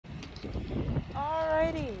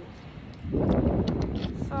Alrighty.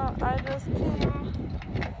 So I just came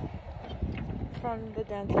from the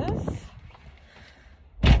dentist.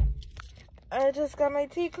 I just got my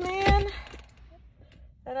teeth clean.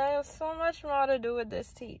 And I have so much more to do with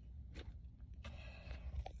this teeth.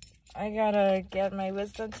 I gotta get my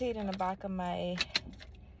wisdom teeth in the back of my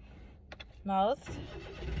mouth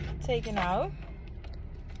taken out.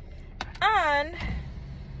 And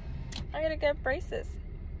I gotta get braces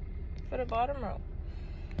for the bottom row.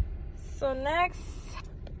 So next,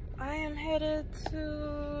 I am headed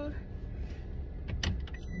to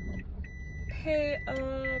pay a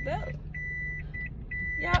bill.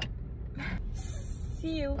 Yep.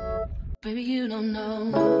 See you. Baby, you don't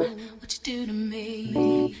know what you do to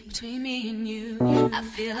me. Between me and you, I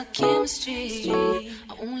feel a chemistry.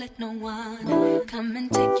 I won't let no one come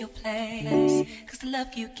and take your place. Cause the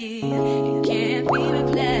love you give, it can't be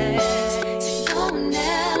replaced. So no one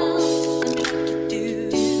else will do what you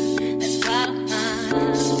do. That's why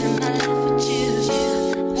I spend my life with you.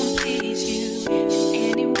 I wanna please you in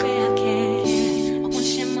any way I can. I wanna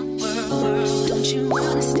share my world, don't you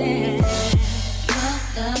understand?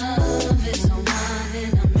 Your love is a one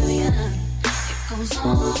in a million. It goes on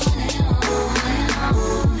and on and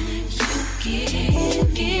on. You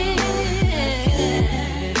give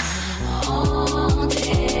all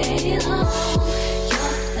day long.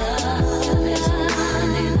 Your love is a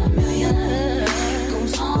one in a million. It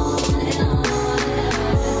goes on and on and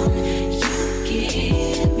on. You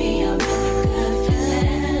give me a really good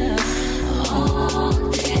feeling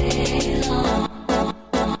all day long.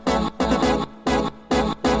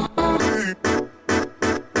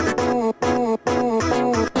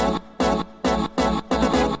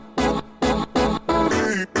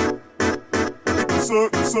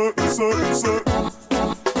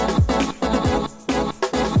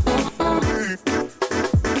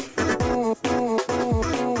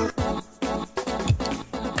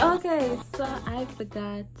 Okay, so I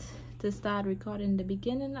forgot to start recording the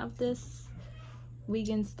beginning of this wig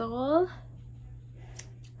install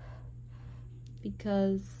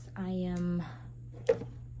because I am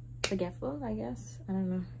forgetful, I guess. I don't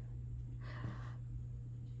know.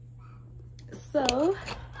 So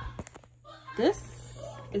this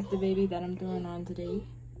is the baby that I'm doing on today.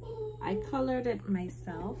 I colored it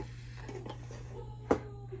myself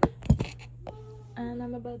and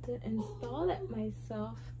I'm about to install it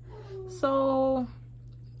myself. So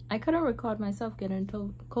I couldn't record myself getting a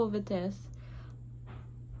COVID test,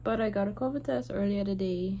 but I got a COVID test earlier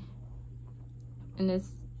today and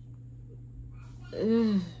it's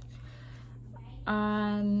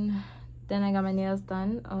and then I got my nails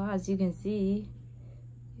done. Oh, as you can see,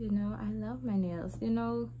 you know, I love my nails. You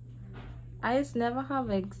know, I just never have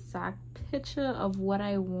an exact picture of what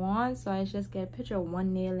I want, so I just get a picture of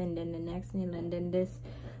one nail and then the next nail and then this.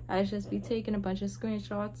 I just be taking a bunch of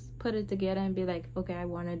screenshots, put it together and be like, okay, I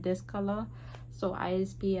wanted this color. So I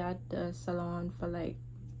just be at the salon for like,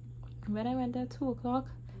 when I went there, 2 o'clock,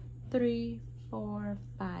 3, 4,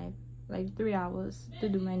 5, like 3 hours to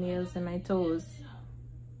do my nails and my toes.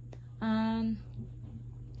 And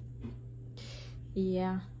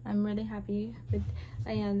yeah, I'm really happy with,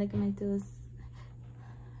 look at my toes.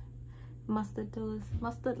 Mustard toes.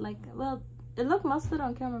 Mustard, like, well, it looked mustard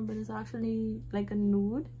on camera, but it's actually like a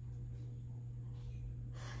nude.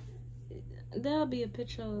 There'll be a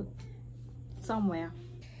picture somewhere.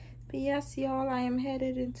 But yes, y'all, I am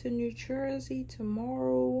headed into New Jersey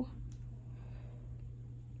tomorrow.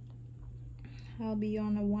 I'll be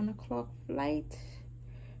on a 1 o'clock flight,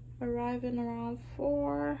 arriving around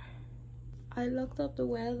 4. I looked up the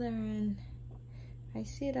weather and I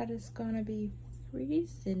see that it's gonna be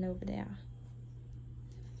freezing over there.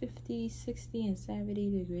 50, 60, and 70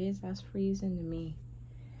 degrees. That's freezing to me.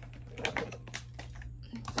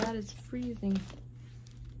 That is freezing.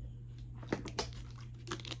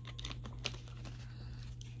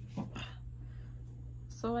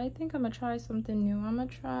 So I think I'm gonna try something new. I'm gonna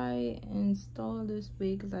try install this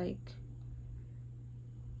wig like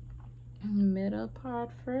middle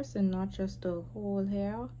part first and not just the whole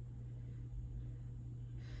hair.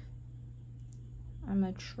 I'm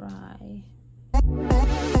gonna try.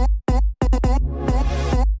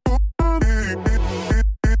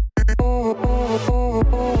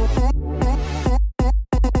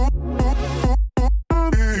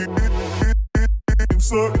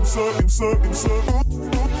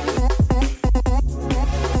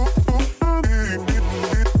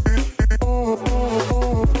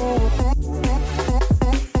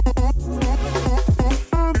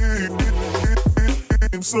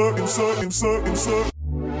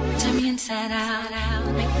 Turn me inside out,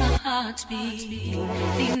 make my heart heartbeat.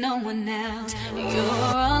 Need no one else. You're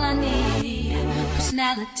all I need.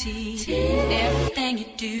 Personality, everything you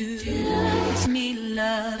do makes me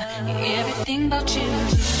love everything about you.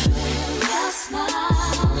 Your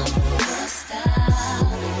smile, your style,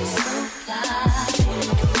 so fly. I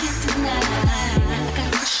can't deny. I got a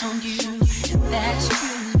crush on you. That's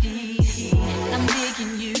truly. I'm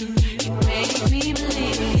digging you. You make me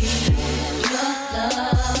believe your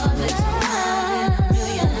love is one in a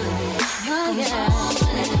million. It goes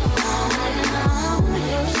on and on and on.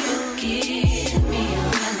 You give me a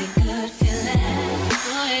really good feeling.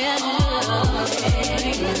 Oh yeah, your love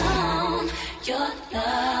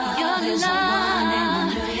is one in a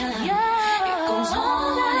million. It goes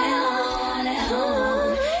on and on and on.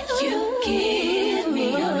 You give me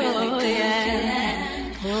a really good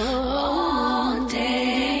feeling all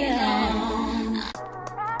day long.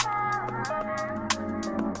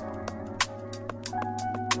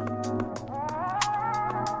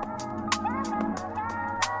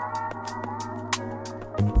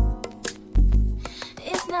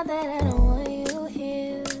 It's not that I don't want you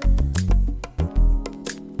here.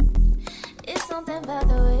 It's something about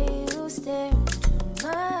the way you stare into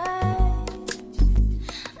my eyes.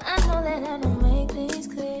 I know that I don't make things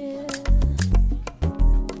clear.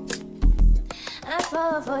 I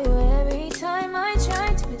fall for you every time I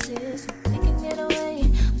try to resist. We can get away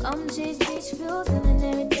from these beach views and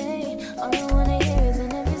every day. All I wanna hear is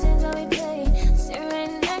an episode how we play. Sit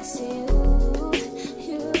right next to you.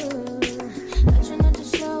 I try not to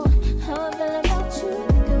show how I feel about you.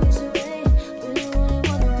 Think I wish away. Really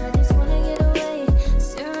wanna, I just wanna get away.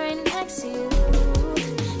 Sit right next to you.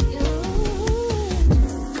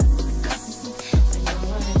 I don't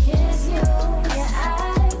wanna kiss you. Yeah,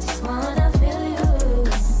 I just wanna feel you.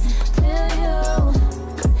 Feel you.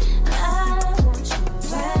 I want you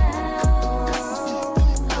around,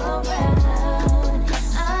 around.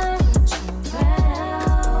 I want you around,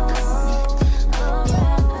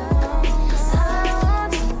 around.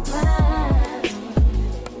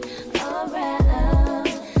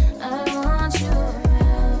 I want you around, around. I want you around,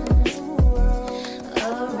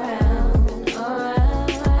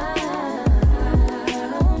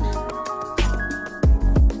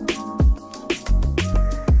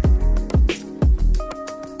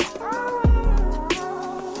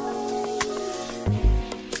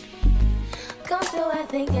 come through, I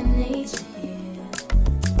think I need you here.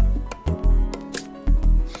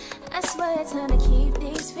 I swear it's time to keep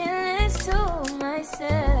these feelings to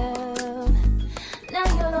myself. Now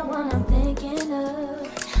you're the one I'm thinking of.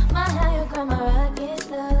 My higher ground, my rocket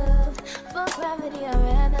love. For gravity, I'd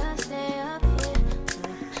rather stay up here.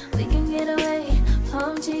 We can get away from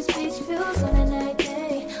cheese beach views on a night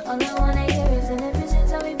day. All I wanna hear is an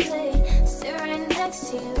visions how we play. Sit right next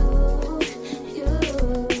to you.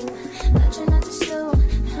 I try not to show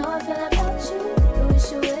how I feel about you. Think I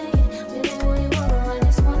wish away. Really wanna, I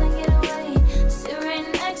just wanna get away. Sit right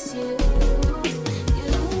next to you. I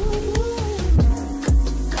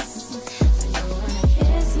don't wanna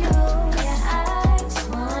kiss you. Yeah, I just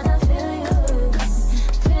wanna feel you.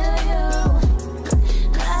 Feel you.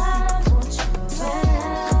 I want you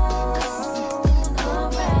around,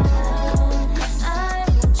 around. I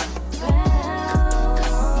want you around,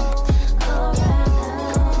 around.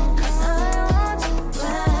 I want you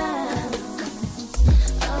around,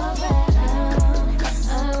 around.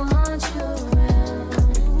 I want you around,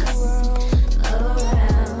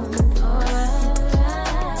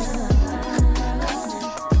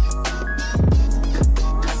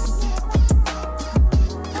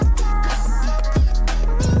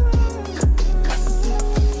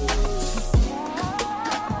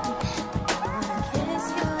 kiss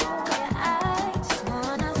you. Yeah, I just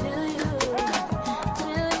wanna feel you,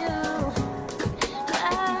 feel you.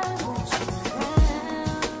 I want you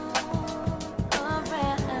around,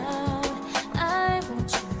 I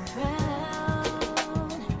want you around,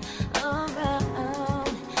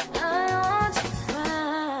 I want you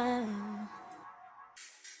around.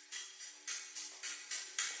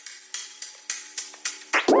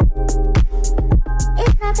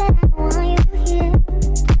 It's not that I don't want you here.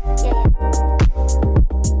 Yeah.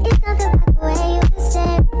 It's something about the way you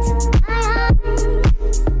stare into my eyes.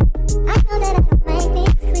 I know that I don't make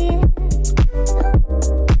things clear.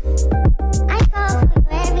 I fall for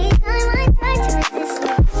you every time I try to resist.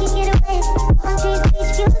 We can get away from these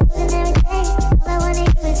beach views and every day. All I wanna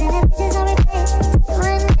hear is an images on replay. Sit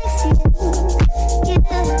right next to you.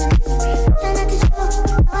 Try not to show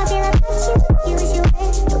how I feel about you. You wish you away,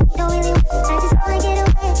 but we don't really want. I just wanna get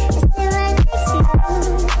away.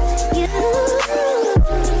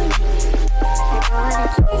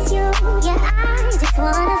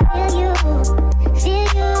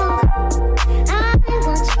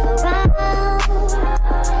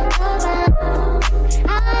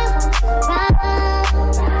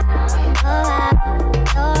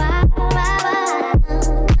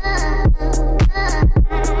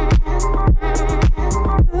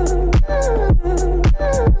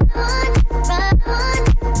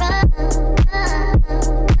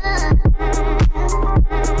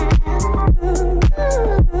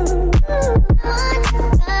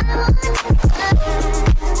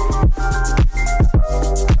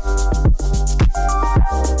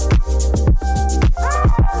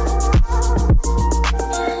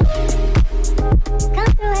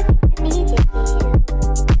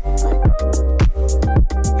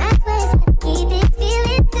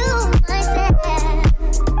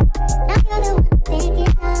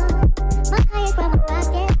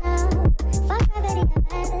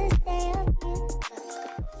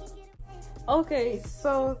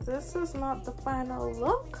 So this is not the final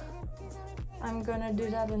look. I'm gonna do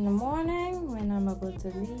that in the morning when I'm about to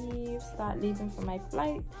leave, start leaving for my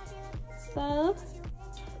flight. So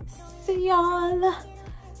see y'all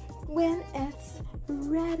when it's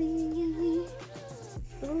ready.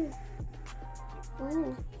 Ooh.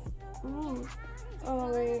 Ooh. Ooh.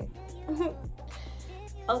 Oh wait.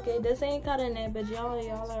 Okay, this ain't cutting it, but y'all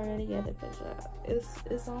already get the picture.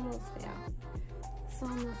 It's almost there. It's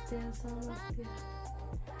almost there. It's almost there.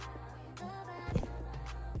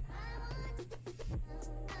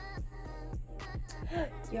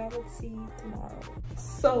 Y'all will see tomorrow.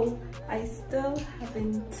 So I still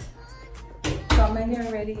haven't got my hair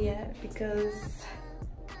ready yet because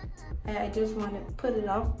I just want to put it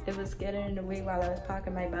up. It was getting in the way while I was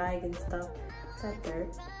packing my bag and stuff. That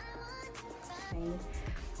dirt.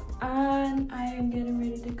 And I am getting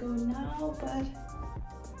ready to go now, but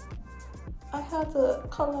I have to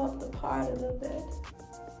color up the part a little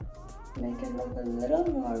bit, make it look a little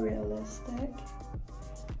more realistic.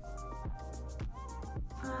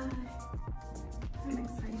 I'm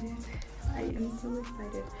excited. I am so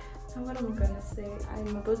excited. And what I'm gonna say,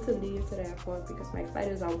 I'm about to leave to the airport because my flight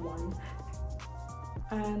is at 1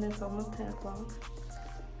 and it's almost 10 o'clock.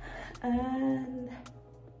 And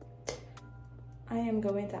I am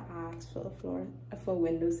going to ask for a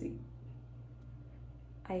window seat.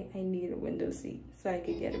 I need a window seat so I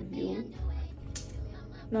could get a view,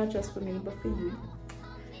 not just for me but for you.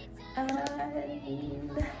 And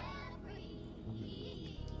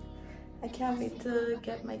I can't wait to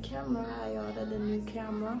get my camera. I ordered a new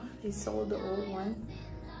camera. They sold the old one.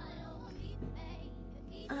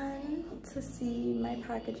 And to see my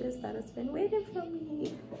packages that has been waiting for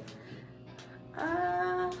me.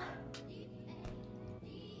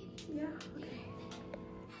 Yeah, okay.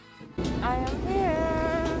 I am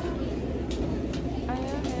here. I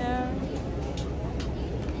am here.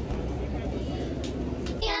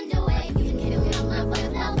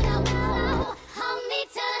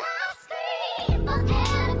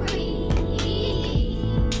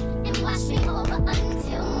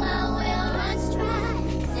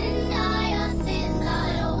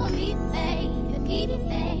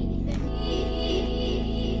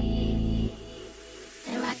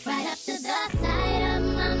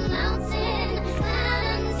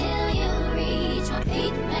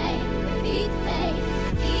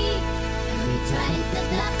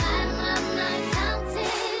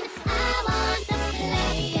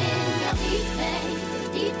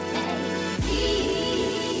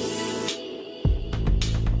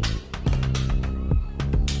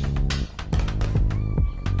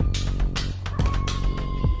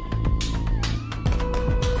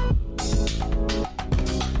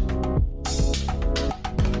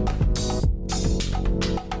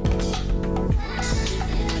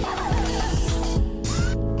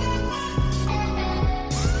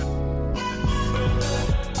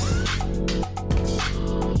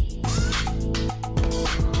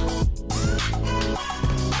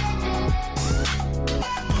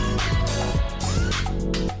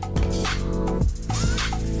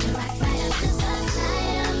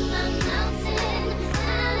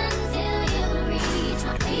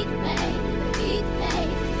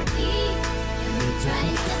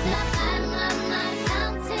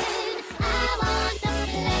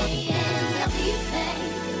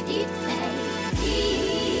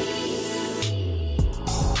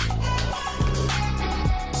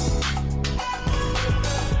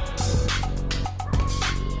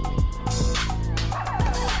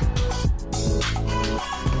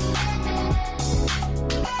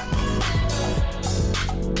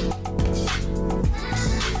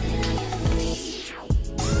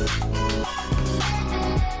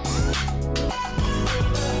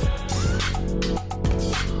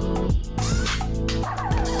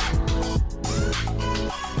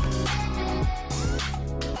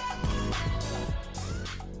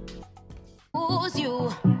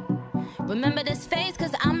 Remember this face,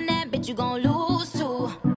 cause I'm that bitch you gon' lose.